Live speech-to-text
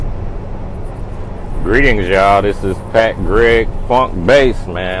Greetings, y'all. This is Pat Greg Funk Bass,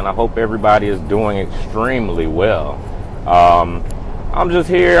 man. I hope everybody is doing extremely well. I'm just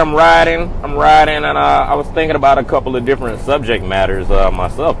here. I'm riding, and I was thinking about a couple of different subject matters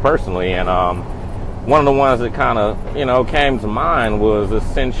myself personally, and one of the ones that kind of came to mind was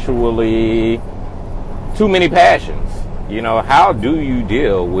essentially too many passions. How do you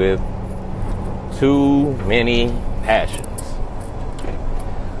deal with too many passions?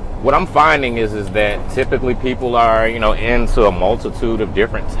 What I'm finding is that typically people are, into a multitude of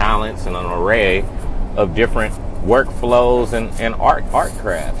different talents and an array of different workflows and art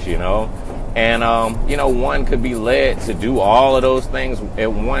crafts, and, one could be led to do all of those things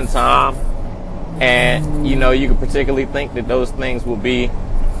at one time. And, you could particularly think that those things will be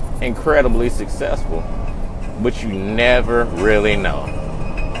incredibly successful, but you never really know.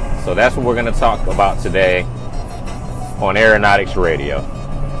 So that's what we're going to talk about today on Aeronautics Radio.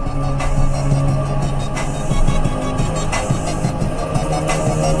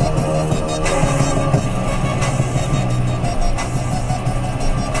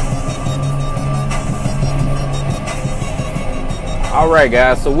 Alright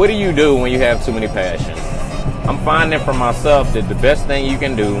guys, so what do you do when you have too many passions? I'm finding for myself that the best thing you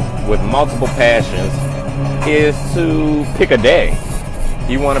can do with multiple passions is to pick a day.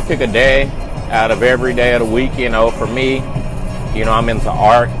 You want to pick a day out of every day of the week. For me, I'm into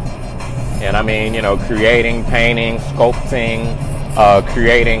art, and I mean, creating, painting, sculpting,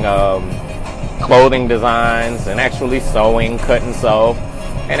 creating clothing designs, and actually sewing, cut and sew.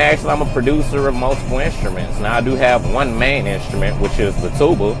 And actually, I'm a producer of multiple instruments. Now, I do have one main instrument, which is the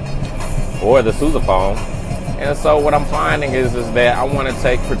tuba, or the sousaphone. And so what I'm finding is that I want to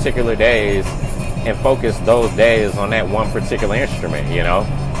take particular days and focus those days on that one particular instrument,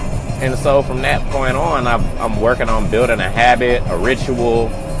 And so from that point on, I'm working on building a habit, a ritual,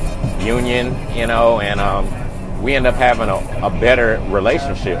 union, and we end up having a better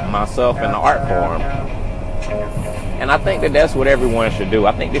relationship, myself and the art form. And I think that that's what everyone should do.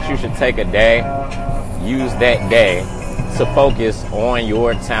 I think that you should take a day, use that day to focus on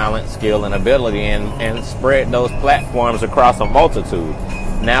your talent, skill, and ability and spread those platforms across a multitude.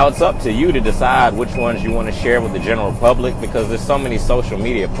 Now it's up to you to decide which ones you want to share with the general public, because there's so many social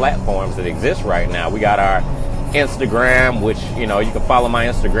media platforms that exist right now. We got our Instagram, which, you can follow my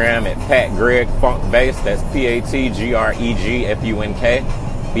Instagram at Pat Greg Funk Bass. That's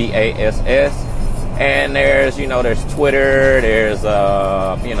PatGregFunkBass. And there's Twitter, there's,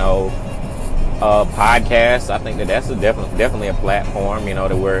 podcasts. I think that's definitely a platform,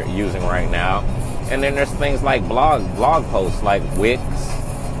 that we're using right now. And then there's things like blog posts like Wix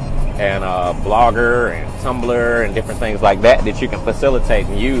and Blogger and Tumblr and different things like that you can facilitate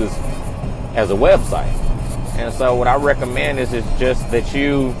and use as a website. And so what I recommend is just that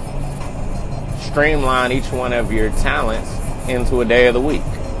you streamline each one of your talents into a day of the week.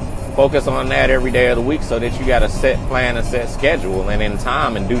 Focus on that every day of the week so that you got a set plan and set schedule. And in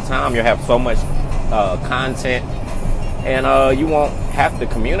due time, you'll have so much content, and you won't have to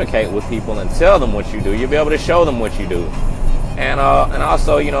communicate with people and tell them what you do. You'll be able to show them what you do. And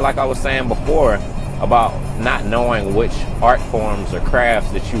also, like I was saying before about not knowing which art forms or crafts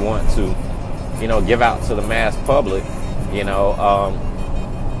that you want to, give out to the mass public,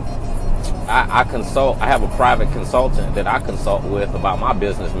 I consult. I have a private consultant that I consult with about my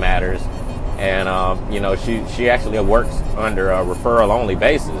business matters, and she actually works under a referral only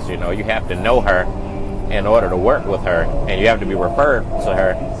basis. You have to know her in order to work with her, and you have to be referred to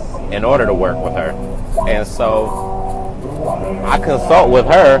her in order to work with her. And so I consult with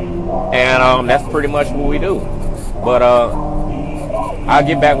her, and that's pretty much what we do. But I'll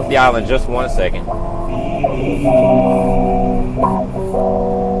get back with y'all in just 1 second.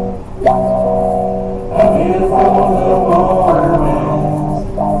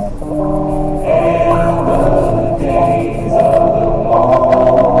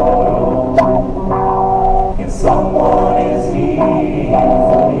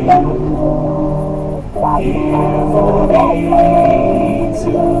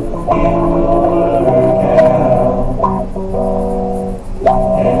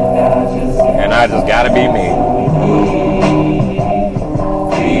 And I just gotta be me.